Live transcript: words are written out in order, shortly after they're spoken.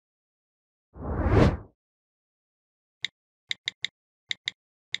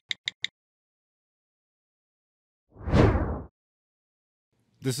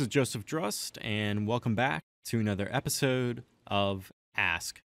This is Joseph Drust, and welcome back to another episode of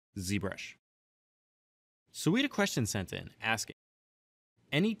Ask ZBrush. So we had a question sent in asking,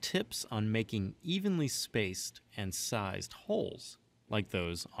 any tips on making evenly spaced and sized holes like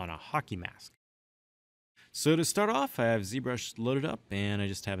those on a hockey mask? So to start off, I have ZBrush loaded up, and I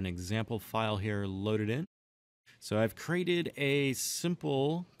just have an example file here loaded in. So I've created a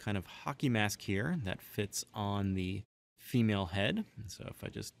simple kind of hockey mask here that fits on the female head. So if I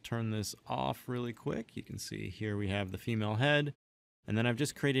just turn this off really quick, you can see here we have the female head. And then I've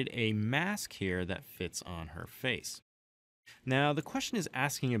just created a mask here that fits on her face. Now the question is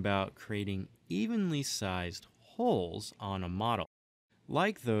asking about creating evenly sized holes on a model,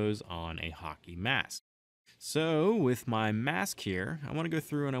 like those on a hockey mask. So with my mask here, I want to go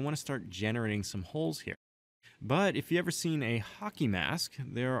through and I want to start generating some holes here. But if you've ever seen a hockey mask,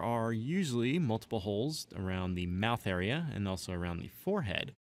 there are usually multiple holes around the mouth area and also around the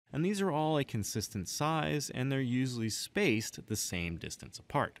forehead. And these are all a consistent size, and they're usually spaced the same distance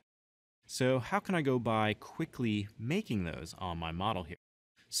apart. So how can I go by quickly making those on my model here?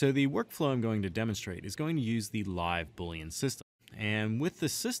 So the workflow I'm going to demonstrate is going to use the live Bullion system. And with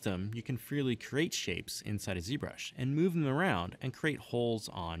this system, you can freely create shapes inside of ZBrush and move them around and create holes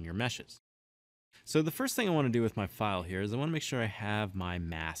on your meshes. So the first thing I want to do with my file here is I want to make sure I have my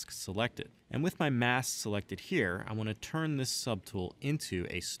mask selected. And with my mask selected here, I want to turn this subtool into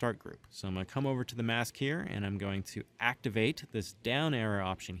a start group. So I'm going to come over to the mask here, and I'm going to activate this down arrow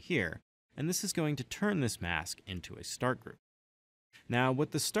option here. And this is going to turn this mask into a start group. Now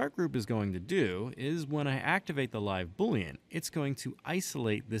what the start group is going to do is when I activate the live Boolean, it's going to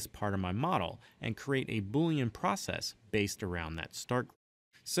isolate this part of my model and create a Boolean process based around that start group.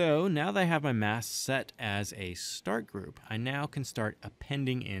 So now that I have my mask set as a start group, I now can start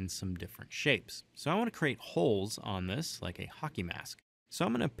appending in some different shapes. So I want to create holes on this like a hockey mask. So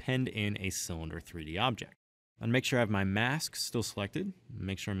I'm going to append in a cylinder 3D object. I'll make sure I have my mask still selected.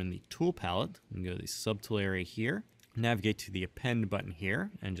 Make sure I'm in the tool palette and go to the subtool area here. Navigate to the append button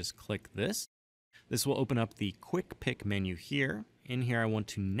here and just click this. This will open up the quick pick menu here. In here I want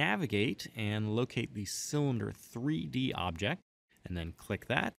to navigate and locate the cylinder 3D object. And then click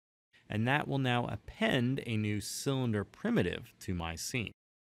that, and that will now append a new cylinder primitive to my scene.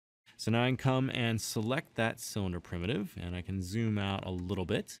 So now I can come and select that cylinder primitive, and I can zoom out a little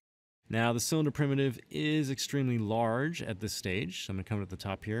bit. Now the cylinder primitive is extremely large at this stage, so I'm going to come to the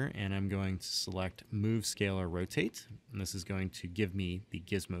top here, and I'm going to select Move, Scale, or Rotate, and this is going to give me the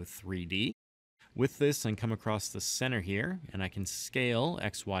Gizmo 3D. With this, I can come across the center here, and I can scale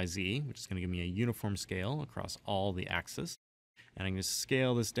XYZ, which is going to give me a uniform scale across all the axes. And I'm going to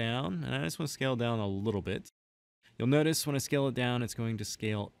scale this down, and I just want to scale down a little bit. You'll notice when I scale it down, it's going to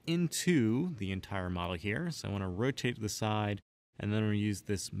scale into the entire model here. So I want to rotate to the side, and then I'm going to use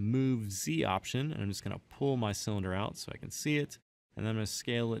this Move Z option, and I'm just going to pull my cylinder out so I can see it. And then I'm going to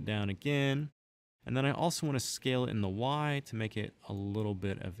scale it down again. And then I also want to scale it in the Y to make it a little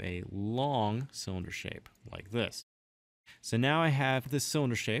bit of a long cylinder shape, like this. So now I have this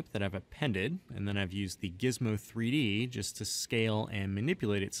cylinder shape that I've appended, and then I've used the Gizmo 3D just to scale and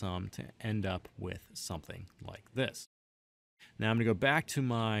manipulate it some to end up with something like this. Now I'm going to go back to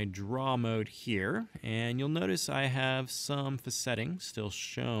my draw mode here, and you'll notice I have some facetting still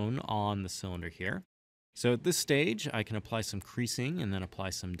shown on the cylinder here. So at this stage, I can apply some creasing and then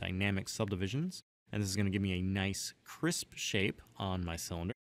apply some dynamic subdivisions, and this is going to give me a nice crisp shape on my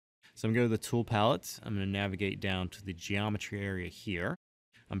cylinder. So I'm going to go to the tool palette. I'm going to navigate down to the geometry area here.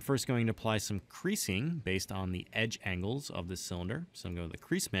 I'm first going to apply some creasing based on the edge angles of this cylinder. So I'm going to the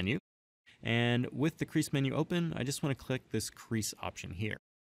crease menu. And with the crease menu open, I just want to click this crease option here.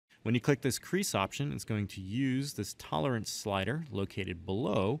 When you click this crease option, it's going to use this tolerance slider located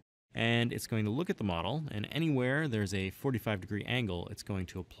below, and it's going to look at the model, and anywhere there's a 45-degree angle, it's going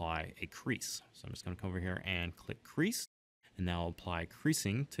to apply a crease. So I'm just going to come over here and click crease. And now I'll apply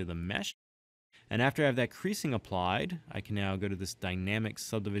creasing to the mesh. And after I have that creasing applied, I can now go to this dynamic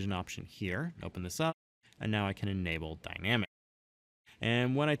subdivision option here, open this up, and now I can enable dynamic.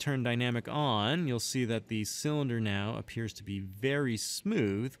 And when I turn dynamic on, you'll see that the cylinder now appears to be very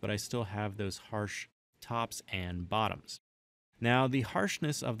smooth, but I still have those harsh tops and bottoms. Now the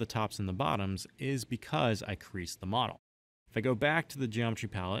harshness of the tops and the bottoms is because I creased the model. If I go back to the geometry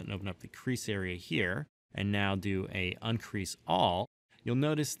palette and open up the crease area here, and now do a uncrease all, you'll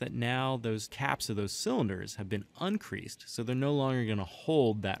notice that now those caps of those cylinders have been uncreased, so they're no longer going to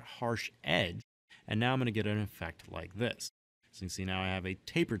hold that harsh edge, and now I'm going to get an effect like this. So you can see now I have a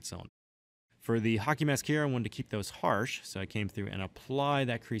tapered cylinder. For the hockey mask here, I wanted to keep those harsh, so I came through and applied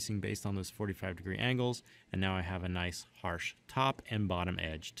that creasing based on those 45-degree angles, and now I have a nice harsh top and bottom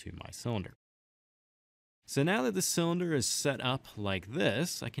edge to my cylinder. So now that the cylinder is set up like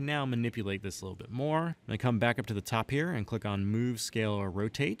this, I can now manipulate this a little bit more. I'm going to come back up to the top here and click on Move, Scale, or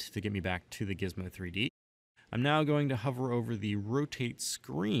Rotate to get me back to the Gizmo 3D. I'm now going to hover over the Rotate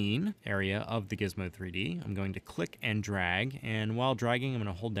Screen area of the Gizmo 3D. I'm going to click and drag, and while dragging, I'm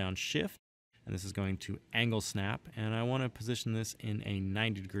going to hold down Shift, and this is going to angle snap, and I want to position this in a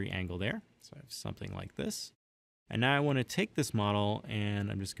 90-degree angle there. So I have something like this. And now I want to take this model,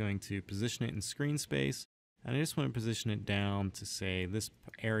 and I'm just going to position it in screen space. And I just want to position it down to, say, this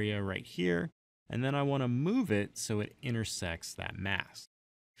area right here. And then I want to move it so it intersects that mask.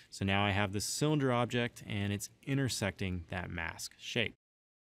 So now I have this cylinder object and it's intersecting that mask shape.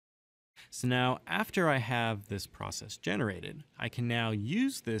 So now after I have this process generated, I can now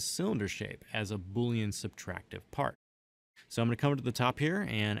use this cylinder shape as a Boolean subtractive part. So I'm going to come to the top here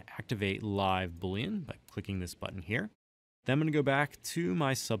and activate Live Boolean by clicking this button here. Then I'm going to go back to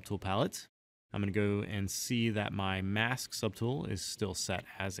my subtool palette. I'm going to go and see that my mask subtool is still set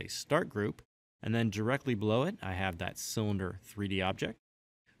as a start group. And then directly below it, I have that cylinder 3D object.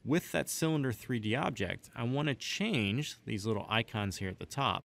 With that cylinder 3D object, I want to change these little icons here at the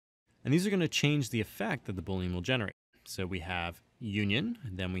top. And these are going to change the effect that the Boolean will generate. So we have union,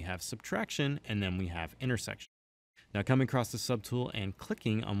 then we have subtraction, and then we have intersection. Now coming across the subtool and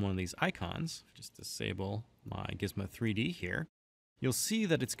clicking on one of these icons, just disable my Gizmo 3D here, you'll see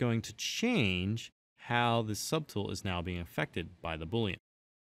that it's going to change how the subtool is now being affected by the Boolean.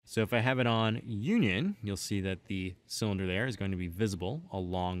 So if I have it on union, you'll see that the cylinder there is going to be visible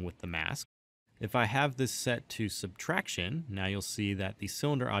along with the mask. If I have this set to subtraction, now you'll see that the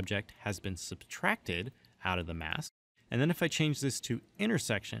cylinder object has been subtracted out of the mask. And then if I change this to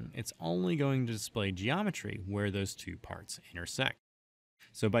intersection, it's only going to display geometry where those two parts intersect.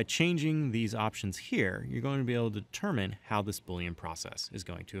 So by changing these options here, you're going to be able to determine how this Boolean process is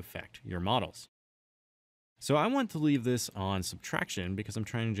going to affect your models. So I want to leave this on subtraction because I'm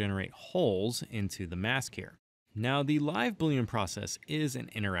trying to generate holes into the mask here. Now the live Boolean process is an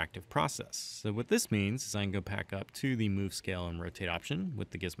interactive process. So what this means is I can go back up to the Move, Scale, and Rotate option with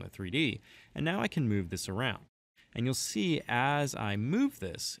the Gizmo 3D, and now I can move this around. And you'll see as I move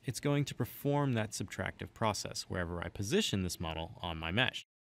this, it's going to perform that subtractive process wherever I position this model on my mesh.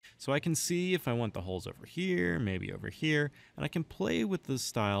 So I can see if I want the holes over here, maybe over here, and I can play with the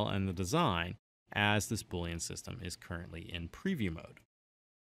style and the design as this Boolean system is currently in preview mode.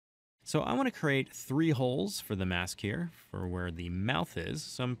 So I want to create 3 holes for the mask here for where the mouth is.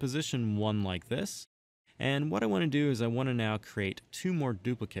 So I'm position 1 like this. And what I want to do is I want to now create 2 more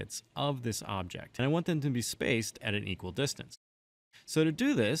duplicates of this object. And I want them to be spaced at an equal distance. So to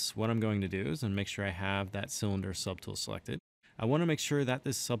do this, what I'm going to do is make sure I have that cylinder subtool selected. I want to make sure that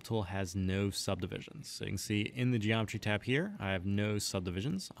this subtool has no subdivisions. So you can see in the geometry tab here, I have no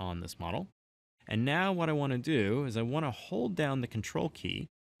subdivisions on this model. And now what I want to do is I want to hold down the control key,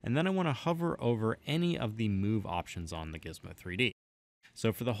 and then I want to hover over any of the move options on the Gizmo 3D.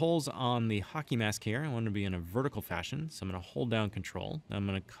 So for the holes on the hockey mask here, I want to be in a vertical fashion. So I'm going to hold down control. Then I'm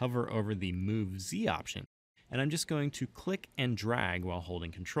going to hover over the Move Z option. And I'm just going to click and drag while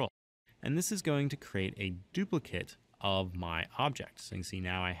holding control. And this is going to create a duplicate of my object. So you can see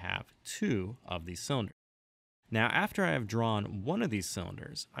now I have 2 of these cylinders. Now after I have drawn one of these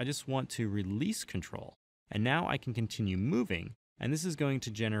cylinders, I just want to release control. And now I can continue moving. And this is going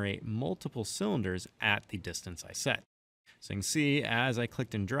to generate multiple cylinders at the distance I set. So you can see as I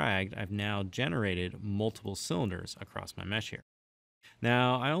clicked and dragged, I've now generated multiple cylinders across my mesh here.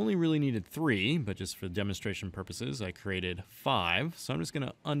 Now I only really needed 3, but just for demonstration purposes, I created 5. So I'm just going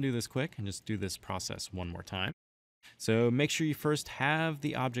to undo this quick and just do this process one more time. So make sure you first have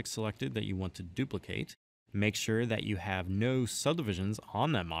the object selected that you want to duplicate. Make sure that you have no subdivisions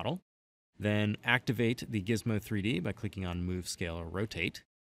on that model. Then activate the Gizmo 3D by clicking on Move, Scale, or Rotate.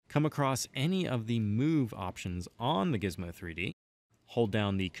 Come across any of the move options on the Gizmo 3D, hold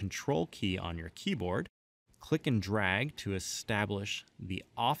down the control key on your keyboard, click and drag to establish the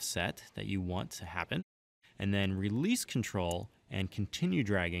offset that you want to happen, and then release control and continue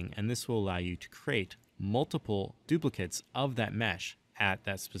dragging, and this will allow you to create multiple duplicates of that mesh at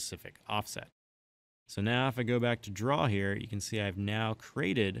that specific offset. So now if I go back to draw here, you can see I've now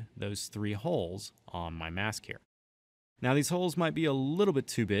created those 3 holes on my mask here. Now these holes might be a little bit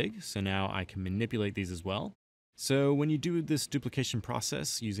too big, so now I can manipulate these as well. So when you do this duplication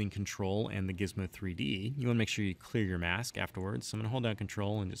process using Control and the Gizmo 3D, you want to make sure you clear your mask afterwards. So I'm going to hold down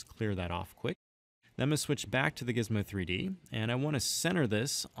Control and just clear that off quick. Then I'm going to switch back to the Gizmo 3D, and I want to center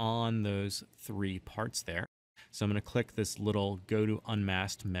this on those 3 parts there. So I'm going to click this little Go to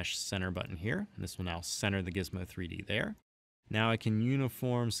Unmasked Mesh Center button here. And this will now center the Gizmo 3D there. Now I can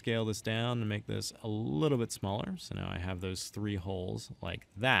uniform scale this down to make this a little bit smaller. So now I have those 3 holes like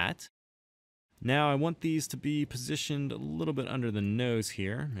that. Now I want these to be positioned a little bit under the nose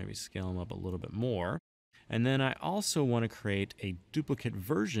here. Maybe scale them up a little bit more. And then I also want to create a duplicate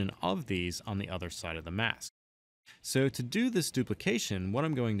version of these on the other side of the mask. So to do this duplication, what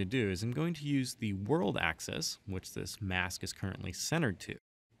I'm going to do is I'm going to use the world axis, which this mask is currently centered to,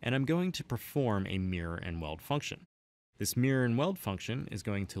 and I'm going to perform a mirror and weld function. This mirror and weld function is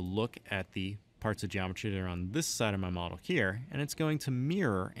going to look at the parts of geometry that are on this side of my model here, and it's going to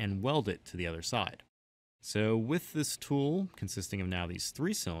mirror and weld it to the other side. So with this tool, consisting of now these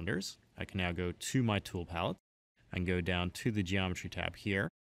 3 cylinders, I can now go to my tool palette. I can go down to the Geometry tab here.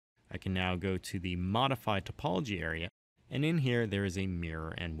 I can now go to the Modify Topology area, and in here there is a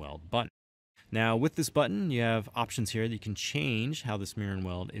Mirror and Weld button. Now with this button, you have options here that you can change how this mirror and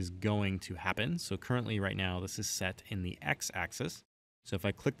weld is going to happen. So currently right now this is set in the X-axis. So if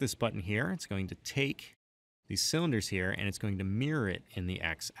I click this button here, it's going to take these cylinders here and it's going to mirror it in the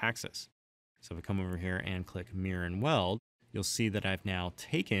X-axis. So if I come over here and click Mirror and Weld, you'll see that I've now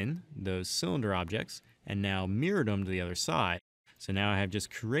taken those cylinder objects and now mirrored them to the other side. So now I have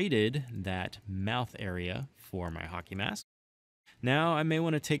just created that mouth area for my hockey mask. Now I may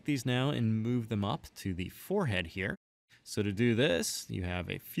want to take these now and move them up to the forehead here. So to do this, you have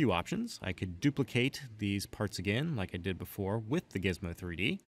a few options. I could duplicate these parts again like I did before with the Gizmo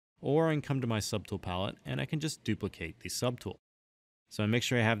 3D, or I can come to my subtool palette and I can just duplicate the subtool. So I make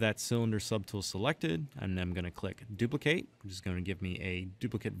sure I have that cylinder subtool selected, and then I'm going to click Duplicate, which is going to give me a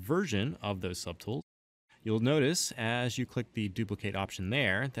duplicate version of those subtools. You'll notice as you click the Duplicate option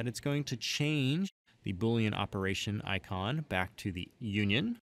there that it's going to change the Boolean operation icon back to the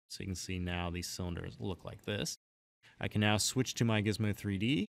union. So you can see now these cylinders look like this. I can now switch to my Gizmo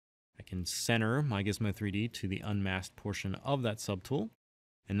 3D. I can center my Gizmo 3D to the unmasked portion of that subtool.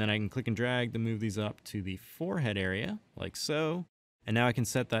 And then I can click and drag to move these up to the forehead area, like so. And now I can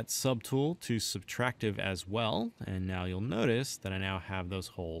set that subtool to subtractive as well. And now you'll notice that I now have those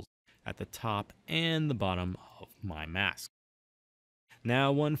holes at the top and the bottom of my mask.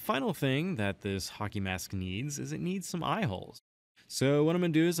 Now, one final thing that this hockey mask needs is it needs some eye holes. So what I'm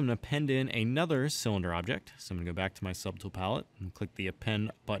going to do is I'm going to append in another cylinder object. So I'm going to go back to my subtool palette and click the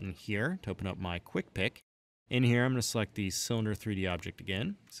Append button here to open up my quick pick. In here, I'm going to select the Cylinder 3D object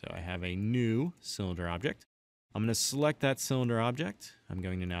again. So I have a new cylinder object. I'm going to select that cylinder object. I'm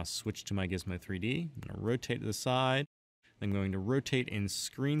going to now switch to my Gizmo 3D. I'm going to rotate to the side. I'm going to rotate in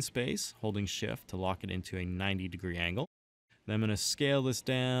screen space, holding Shift to lock it into a 90-degree angle. Then I'm going to scale this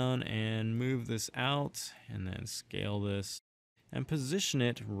down and move this out, and then scale this and position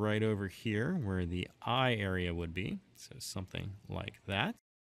it right over here where the eye area would be. So something like that.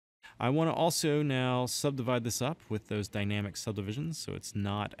 I want to also now subdivide this up with those dynamic subdivisions so it's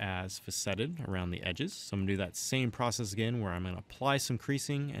not as faceted around the edges. So I'm going to do that same process again where I'm going to apply some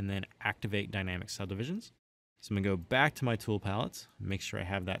creasing and then activate dynamic subdivisions. So I'm going to go back to my tool palette, make sure I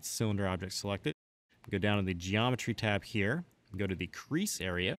have that cylinder object selected. Go down to the Geometry tab here, go to the Crease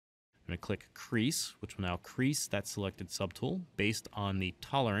area. I'm going to click Crease, which will now crease that selected subtool based on the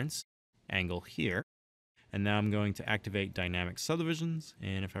tolerance angle here. And now I'm going to activate dynamic subdivisions,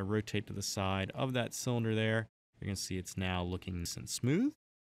 and if I rotate to the side of that cylinder there, you're going to see it's now looking nice and smooth.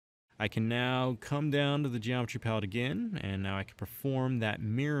 I can now come down to the Geometry palette again, and now I can perform that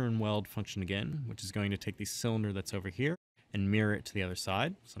mirror and weld function again, which is going to take the cylinder that's over here and mirror it to the other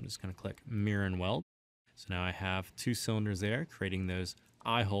side. So I'm just going to click Mirror and Weld. So now I have 2 cylinders there, creating those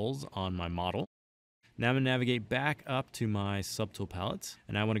eye holes on my model. Now I'm going to navigate back up to my subtool palette,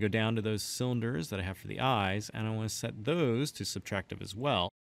 and I want to go down to those cylinders that I have for the eyes, and I want to set those to subtractive as well.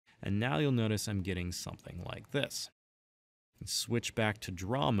 And now you'll notice I'm getting something like this. Switch back to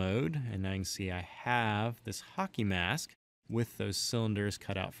draw mode, and now you can see I have this hockey mask with those cylinders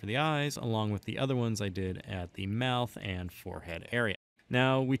cut out for the eyes, along with the other ones I did at the mouth and forehead area.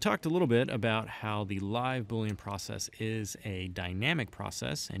 Now, we talked a little bit about how the live Boolean process is a dynamic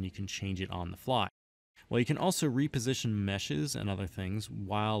process, and you can change it on the fly. Well, you can also reposition meshes and other things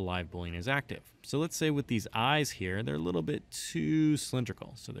while live Boolean is active. So let's say with these eyes here, they're a little bit too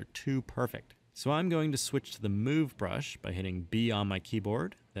cylindrical, so they're too perfect. So I'm going to switch to the Move brush by hitting B on my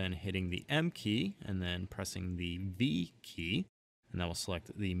keyboard, then hitting the M key, and then pressing the V key, and that will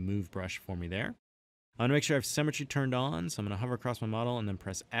select the Move brush for me there. I want to make sure I have symmetry turned on, so I'm going to hover across my model and then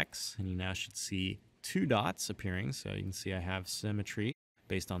press X, and you now should see 2 dots appearing. So you can see I have symmetry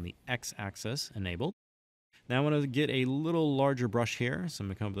based on the x-axis enabled. Now I want to get a little larger brush here, so I'm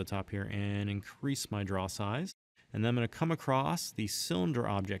going to come up to the top here and increase my draw size. And then I'm going to come across the cylinder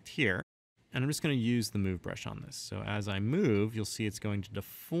object here, and I'm just going to use the move brush on this. So as I move, you'll see it's going to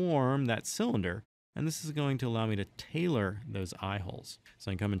deform that cylinder, and this is going to allow me to tailor those eye holes.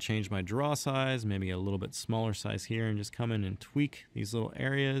 So I can come and change my draw size, maybe a little bit smaller size here, and just come in and tweak these little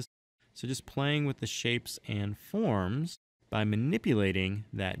areas. So just playing with the shapes and forms by manipulating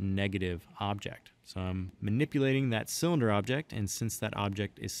that negative object. So I'm manipulating that cylinder object, and since that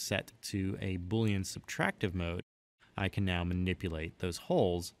object is set to a Boolean subtractive mode, I can now manipulate those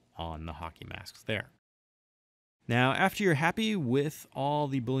holes on the hockey masks there. Now, after you're happy with all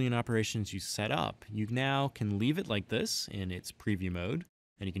the Boolean operations you set up, you now can leave it like this in its preview mode,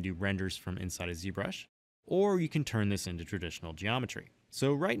 and you can do renders from inside of ZBrush, or you can turn this into traditional geometry.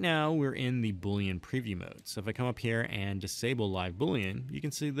 So right now we're in the Boolean preview mode. So if I come up here and disable live Boolean, you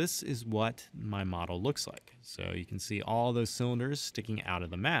can see this is what my model looks like. So you can see all those cylinders sticking out of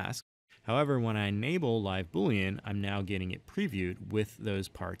the mask. However, when I enable live Boolean, I'm now getting it previewed with those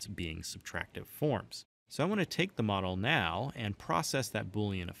parts being subtractive forms. So I want to take the model now and process that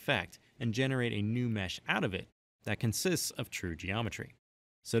Boolean effect and generate a new mesh out of it that consists of true geometry.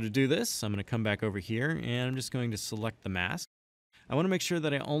 So to do this, I'm going to come back over here and I'm just going to select the mask. I want to make sure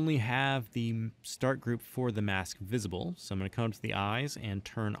that I only have the start group for the mask visible. So I'm going to come to the eyes and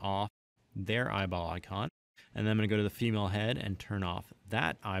turn off their eyeball icon. And then I'm going to go to the female head and turn off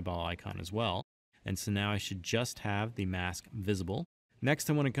that eyeball icon as well. And so now I should just have the mask visible. Next,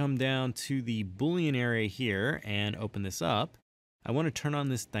 I want to come down to the Boolean area here and open this up. I want to turn on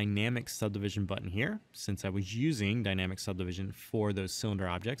this dynamic subdivision button here, since I was using dynamic subdivision for those cylinder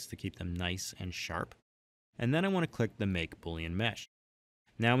objects to keep them nice and sharp. And then I want to click the Make Boolean Mesh.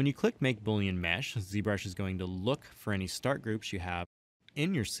 Now, when you click Make Boolean Mesh, ZBrush is going to look for any start groups you have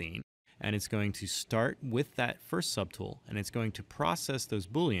in your scene, and it's going to start with that first subtool, and it's going to process those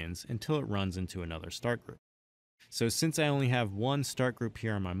Booleans until it runs into another start group. So since I only have one start group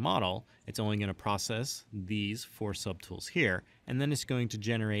here on my model, it's only going to process these 4 subtools here, and then it's going to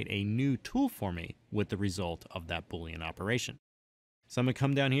generate a new tool for me with the result of that Boolean operation. So I'm going to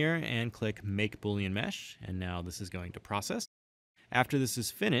come down here and click Make Boolean Mesh, and now this is going to process. After this is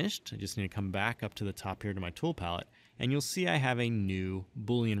finished, I just need to come back up to the top here to my tool palette, and you'll see I have a new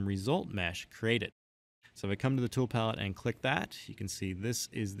Boolean result mesh created. So if I come to the tool palette and click that, you can see this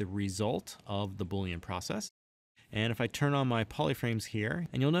is the result of the Boolean process. And if I turn on my polyframes here,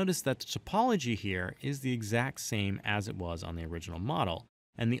 and you'll notice that the topology here is the exact same as it was on the original model,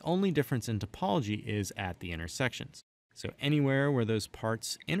 and the only difference in topology is at the intersections. So anywhere where those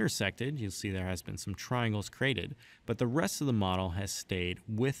parts intersected, you'll see there has been some triangles created, but the rest of the model has stayed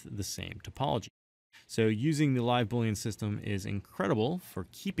with the same topology. So using the live Boolean system is incredible for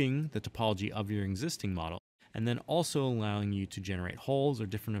keeping the topology of your existing model, and then also allowing you to generate holes or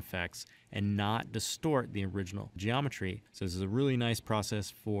different effects and not distort the original geometry. So this is a really nice process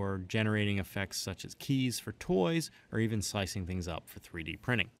for generating effects such as keys for toys or even slicing things up for 3D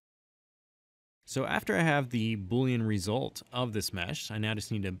printing. So after I have the Boolean result of this mesh, I now just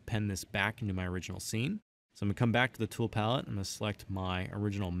need to append this back into my original scene. So I'm going to come back to the tool palette. I'm going to select my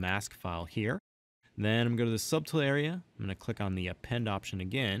original mask file here. Then I'm going to go to the subtool area. I'm going to click on the append option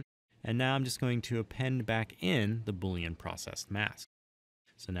again. And now I'm just going to append back in the Boolean processed mask.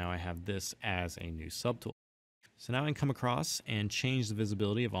 So now I have this as a new subtool. So now I can come across and change the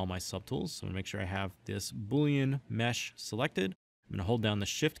visibility of all my subtools. So I'm going to make sure I have this Boolean mesh selected. I'm going to hold down the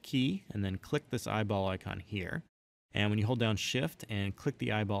Shift key and then click this eyeball icon here. And when you hold down Shift and click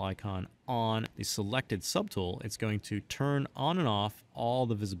the eyeball icon on the selected subtool, it's going to turn on and off all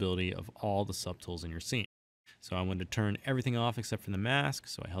the visibility of all the subtools in your scene. So I wanted to turn everything off except for the mask,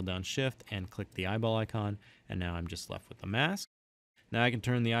 so I held down Shift and clicked the eyeball icon, and now I'm just left with the mask. Now I can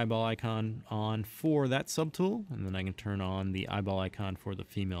turn the eyeball icon on for that subtool, and then I can turn on the eyeball icon for the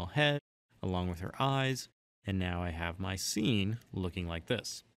female head, along with her eyes, and now I have my scene looking like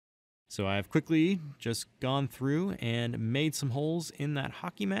this. So I've quickly just gone through and made some holes in that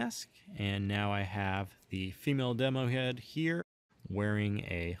hockey mask, and now I have the female demo head here wearing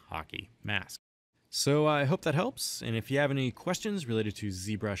a hockey mask. So I hope that helps, and if you have any questions related to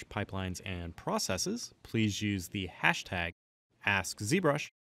ZBrush pipelines and processes, please use the hashtag AskZBrush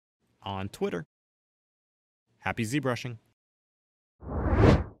on Twitter. Happy ZBrushing!